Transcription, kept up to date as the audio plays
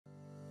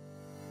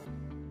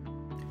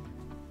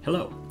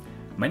Hello,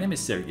 my name is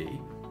Sergey.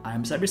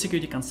 I'm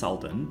Cybersecurity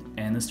Consultant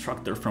and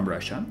Instructor from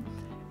Russia,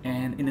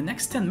 and in the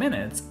next 10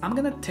 minutes I'm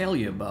gonna tell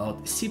you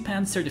about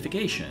CPENT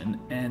certification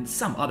and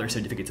some other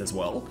certificates as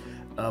well.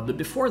 But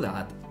before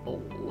that,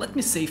 let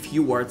me say a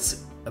few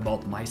words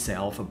about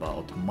myself,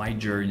 about my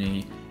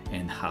journey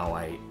and how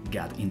I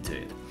got into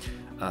it.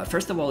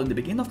 First of all, in the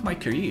beginning of my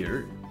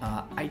career,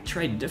 I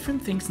tried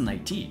different things in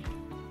IT.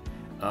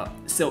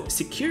 So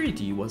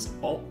security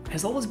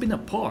has always been a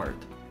part,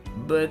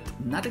 but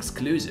not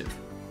exclusive.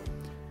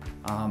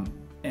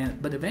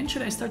 But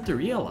eventually I started to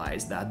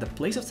realize that the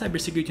place of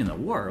cybersecurity in the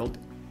world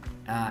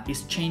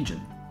is changing.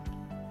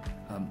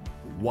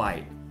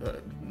 Why?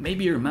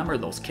 Maybe you remember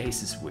those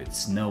cases with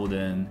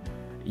Snowden,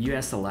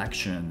 US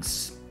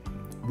elections,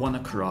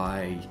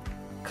 WannaCry,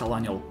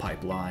 Colonial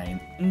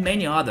Pipeline,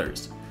 many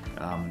others.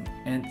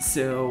 And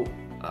so,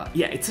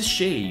 yeah, it's a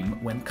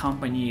shame when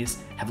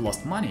companies have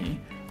lost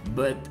money,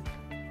 but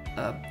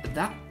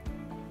that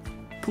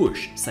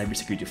push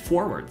cybersecurity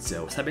forward,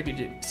 so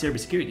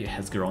cybersecurity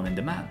has grown in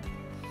demand.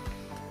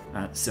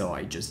 So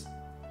I just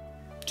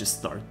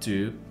start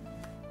to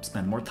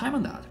spend more time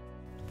on that.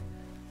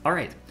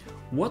 Alright,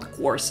 what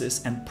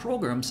courses and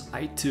programs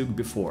I took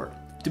before?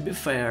 To be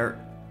fair,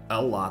 a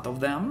lot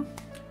of them,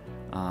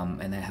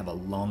 and I have a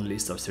long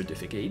list of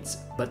certificates,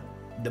 but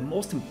the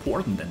most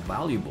important and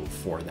valuable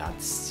for that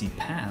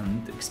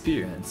CPENT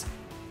experience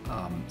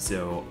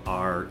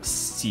are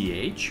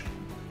CH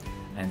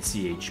and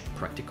CH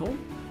Practical,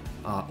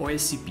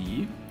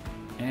 OSCP,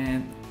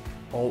 and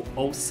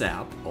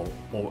OSAP or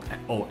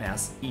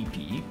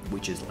OSEP,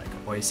 which is like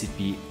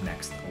OSCP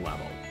next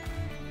level.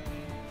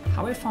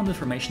 How I found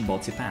information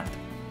about CPENT?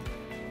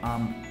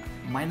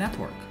 My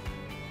network.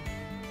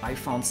 I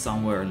found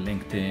somewhere on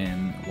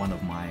LinkedIn, one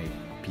of my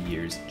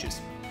peers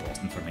just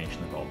post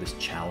information about this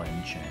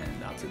challenge,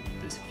 and that's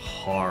this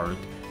hard,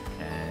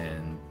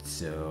 and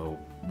so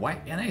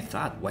why? And I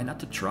thought, why not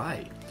to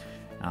try?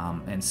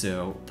 And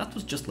so that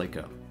was just like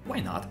a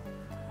why not?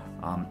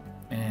 But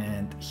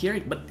here I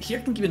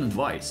can give you an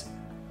advice: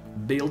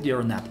 build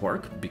your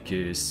network,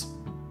 because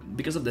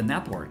of the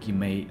network you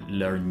may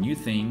learn new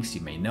things,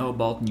 you may know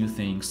about new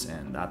things,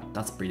 and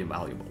that's pretty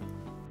valuable.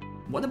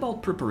 What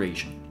about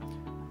preparation?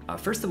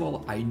 First of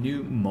all, I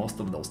knew most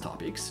of those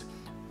topics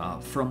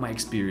from my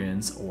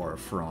experience or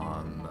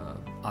from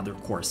other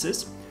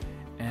courses,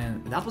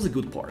 and that was a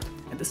good part.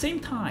 At the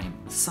same time,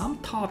 some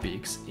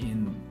topics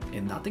in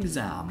that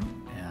exam,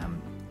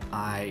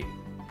 I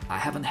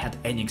haven't had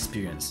any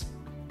experience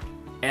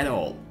at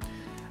all,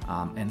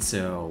 and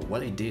so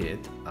what I did,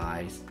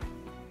 I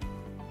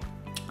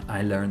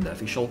learned the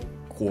official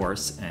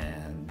course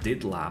and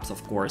did labs,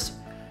 of course,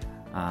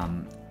 but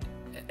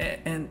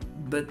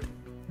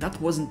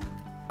that wasn't.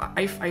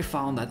 I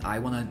found that I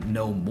want to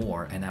know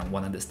more and I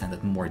want to understand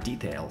it in more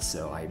detail,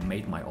 so I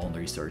made my own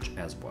research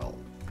as well.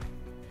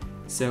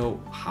 So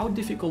how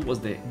difficult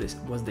was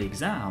the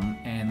exam,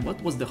 and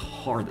what was the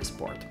hardest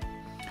part?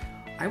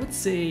 I would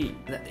say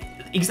that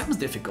the exam is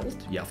difficult,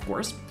 yeah, of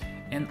course,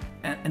 and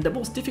the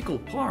most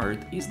difficult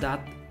part is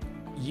that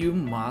you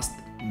must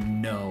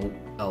know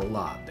a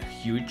lot, a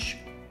huge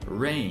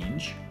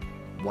range,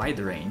 wide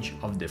range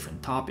of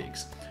different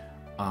topics.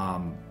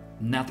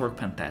 Network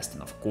pen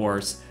testing, of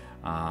course,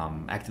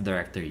 Active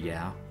Directory,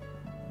 yeah,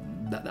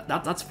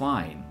 that's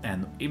fine,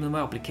 and even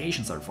web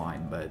applications are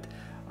fine, but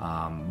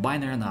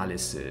binary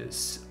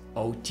analysis,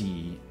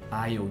 OT,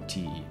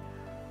 IoT,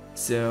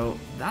 so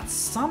that's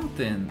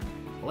something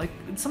like,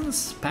 it's something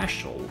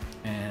special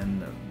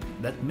and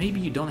that maybe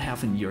you don't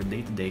have in your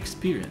day-to-day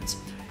experience.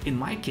 In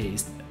my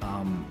case,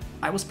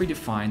 I was pretty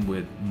fine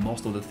with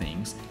most of the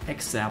things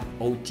except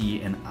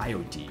OT and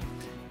IoT,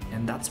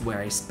 and that's where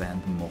I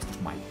spent most of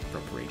my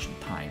preparation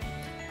time,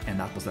 and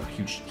that was a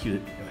huge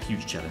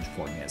challenge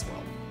for me as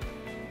well.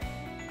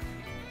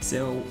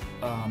 So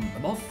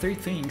about 3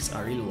 things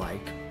I really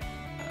like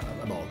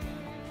about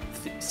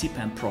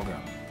CPENT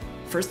program.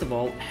 First of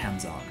all,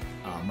 hands-on.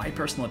 My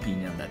personal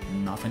opinion that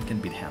nothing can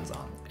beat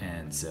hands-on,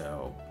 and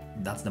so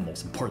that's the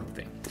most important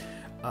thing.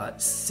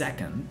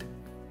 Second,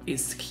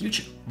 is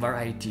huge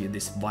variety,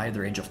 this wide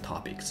range of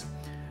topics.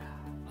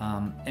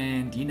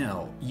 And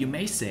you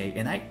may say,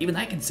 and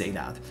I can say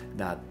that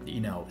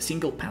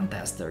single pen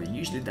tester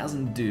usually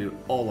doesn't do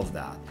all of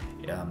that.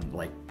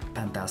 Like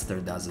pen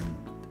tester doesn't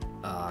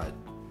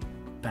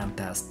pen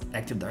test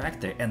Active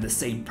Directory, and the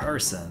same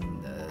person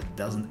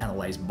doesn't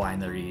analyze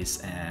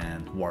binaries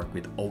and work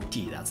with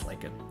OT. That's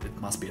like it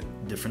must be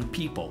different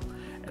people.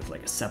 It's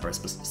like a separate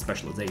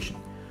specialization.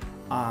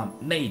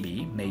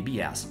 Maybe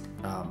yes,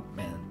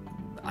 and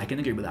I can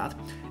agree with that.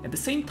 At the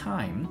same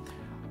time,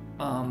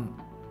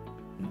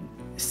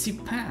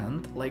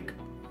 CPENT like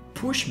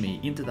pushed me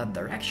into that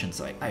direction,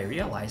 so I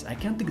realized I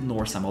can't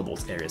ignore some of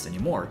those areas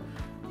anymore,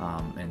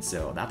 and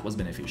so that was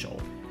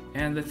beneficial.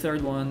 And the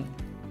third one,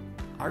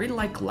 I really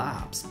like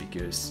labs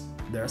because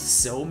there are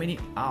so many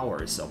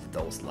hours of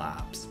those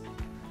labs.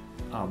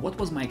 What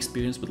was my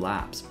experience with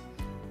labs?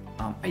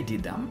 I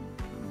did them,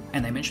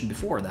 and I mentioned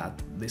before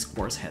that this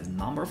course has a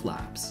number of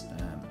labs,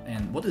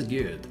 and what is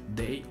good,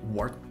 they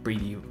work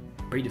pretty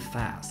pretty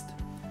fast.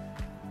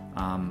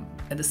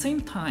 At the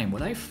same time,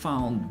 what I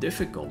found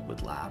difficult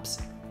with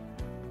labs,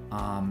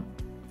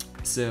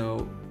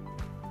 so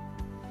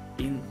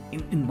in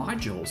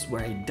modules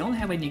where I don't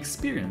have any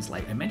experience,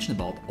 like I mentioned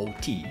about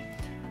OT,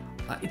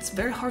 it's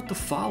very hard to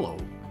follow.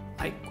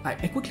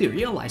 I quickly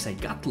realized I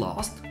got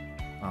lost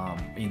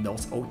in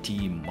those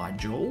OT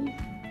module,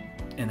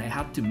 and I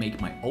had to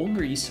make my own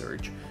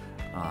research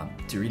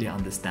to really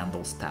understand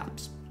those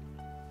steps.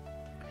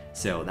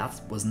 So that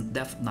was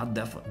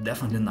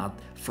definitely not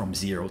from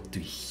zero to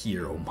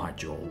hero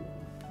module,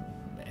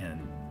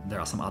 and there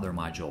are some other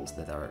modules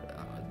that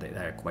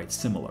are quite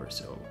similar.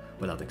 So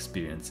without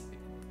experience,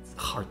 it's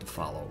hard to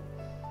follow.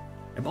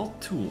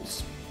 About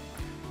tools,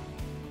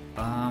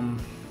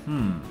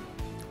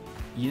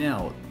 you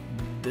know,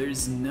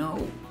 there's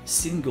no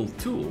single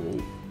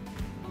tool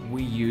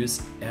we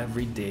use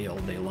every day, all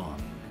day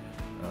long,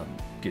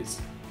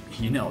 because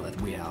you know that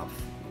we have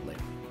like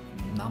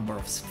number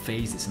of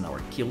phases in our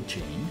kill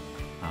chain,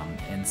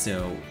 and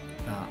so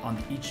on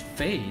each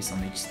phase,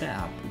 on each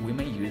step, we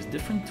may use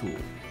different tool.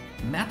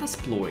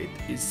 Metasploit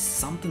is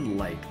something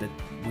like that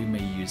we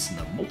may use in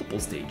multiple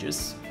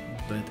stages,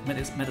 but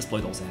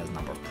Metasploit also has a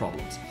number of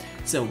problems.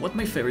 So what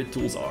my favorite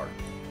tools are,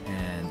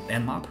 and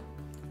Nmap,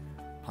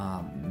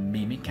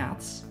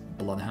 Mimikatz,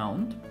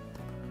 Bloodhound.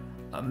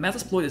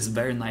 Metasploit is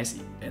very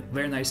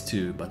nice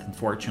too, but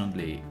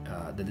unfortunately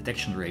the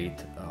detection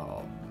rate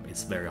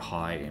is very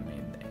high. I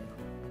mean,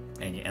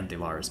 any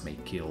antivirus may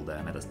kill the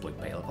Metasploit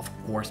payload. Of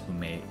course, we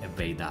may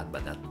evade that,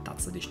 but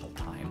that's additional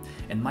time.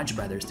 And much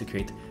better is to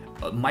create.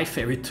 My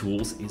favorite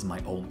tools is my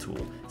own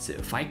tool. So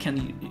if I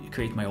can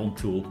create my own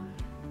tool,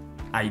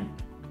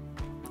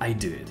 I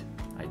do it.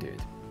 I do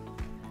it.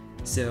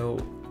 So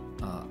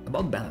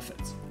about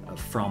benefits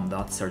from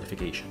that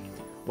certification,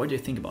 what do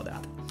you think about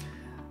that?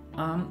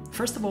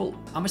 First of all,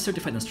 I'm a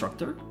certified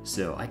instructor,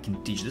 so I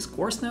can teach this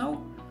course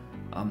now.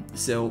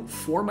 So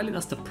formally,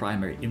 that's the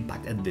primary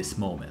impact at this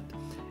moment.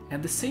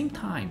 At the same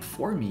time,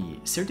 for me,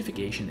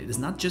 certification is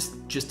not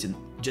just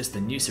a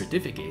new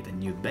certificate, a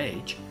new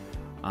badge.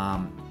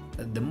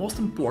 The most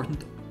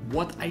important,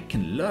 what I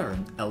can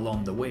learn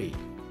along the way.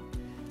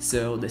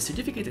 So the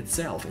certificate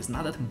itself is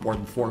not that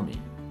important for me.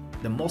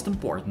 The most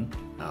important,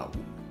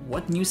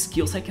 what new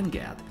skills I can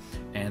get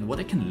and what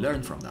I can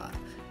learn from that.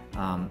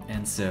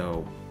 And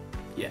so,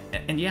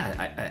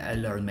 I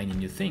learned many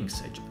new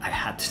things. I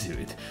had to do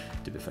it,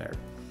 to be fair.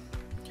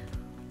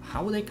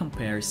 How would I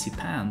compare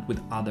CPENT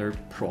with other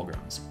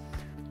programs?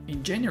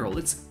 In general,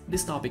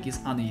 this topic is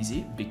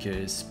uneasy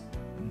because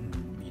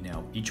you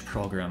know, each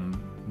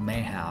program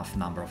may have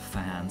number of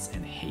fans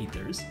and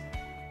haters.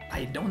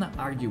 I don't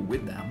argue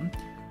with them,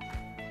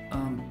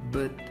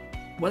 but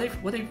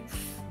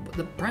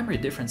the primary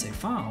difference I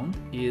found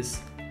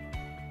is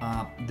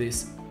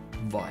this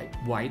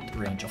wide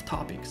range of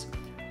topics.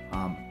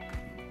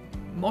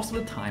 Most of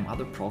the time,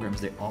 other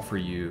programs, they offer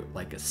you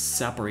like a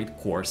separate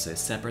courses,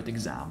 separate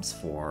exams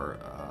for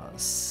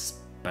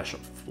special,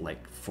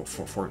 like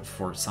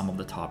for some of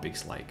the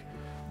topics like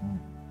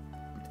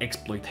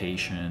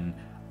exploitation,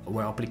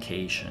 web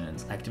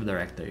applications, Active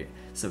Directory.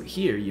 So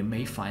here you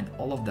may find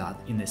all of that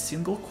in a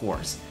single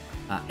course,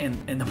 and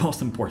the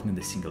most important, in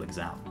a single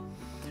exam.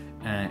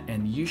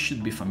 And you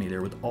should be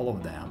familiar with all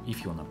of them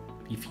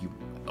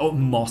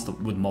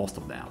most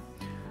of them,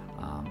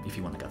 if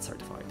you want to get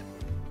certified.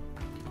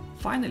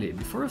 Finally,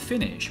 before I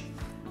finish,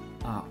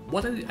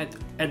 what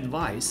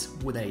advice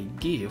would I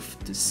give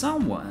to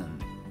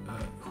someone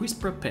who is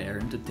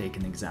preparing to take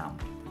an exam?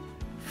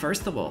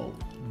 First of all,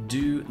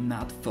 do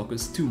not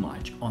focus too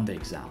much on the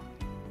exam.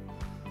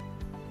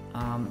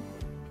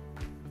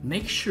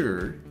 Make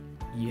sure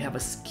you have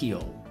a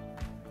skill,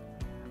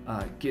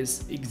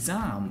 because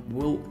exam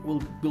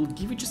will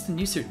give you just a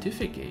new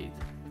certificate,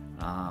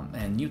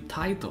 a new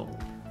title,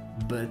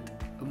 but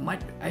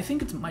I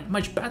think it's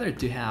much better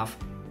to have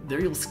the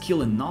real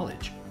skill and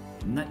knowledge,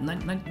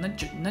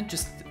 not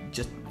just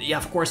yeah.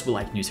 Of course, we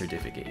like new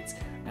certificates,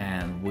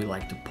 and we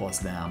like to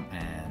post them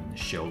and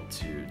show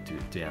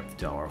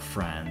to our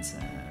friends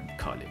and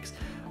colleagues.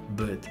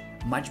 But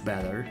much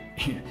better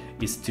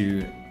is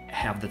to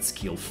have that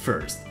skill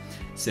first.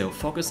 So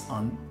focus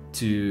on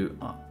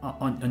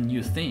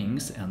new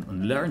things and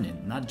on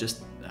learning, not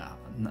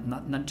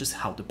just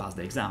how to pass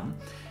the exam,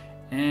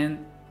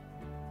 and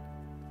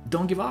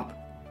don't give up.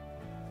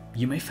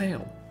 You may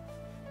fail.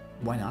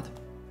 Why not?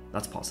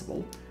 That's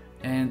possible,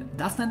 and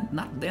that's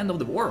not the end of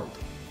the world.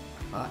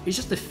 It's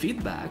just a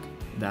feedback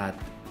that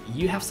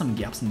you have some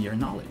gaps in your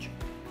knowledge.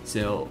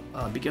 So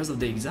because of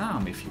the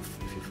exam, if you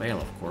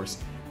fail, of course,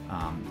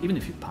 even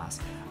if you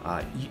pass,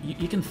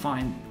 you can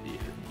find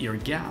your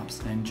gaps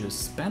and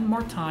just spend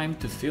more time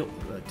to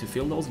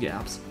fill those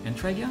gaps and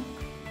try again.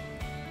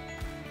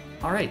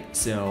 All right,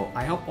 so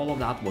I hope all of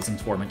that was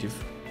informative,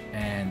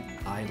 and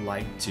I'd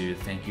like to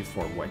thank you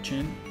for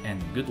watching,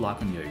 and good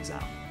luck on your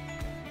exam.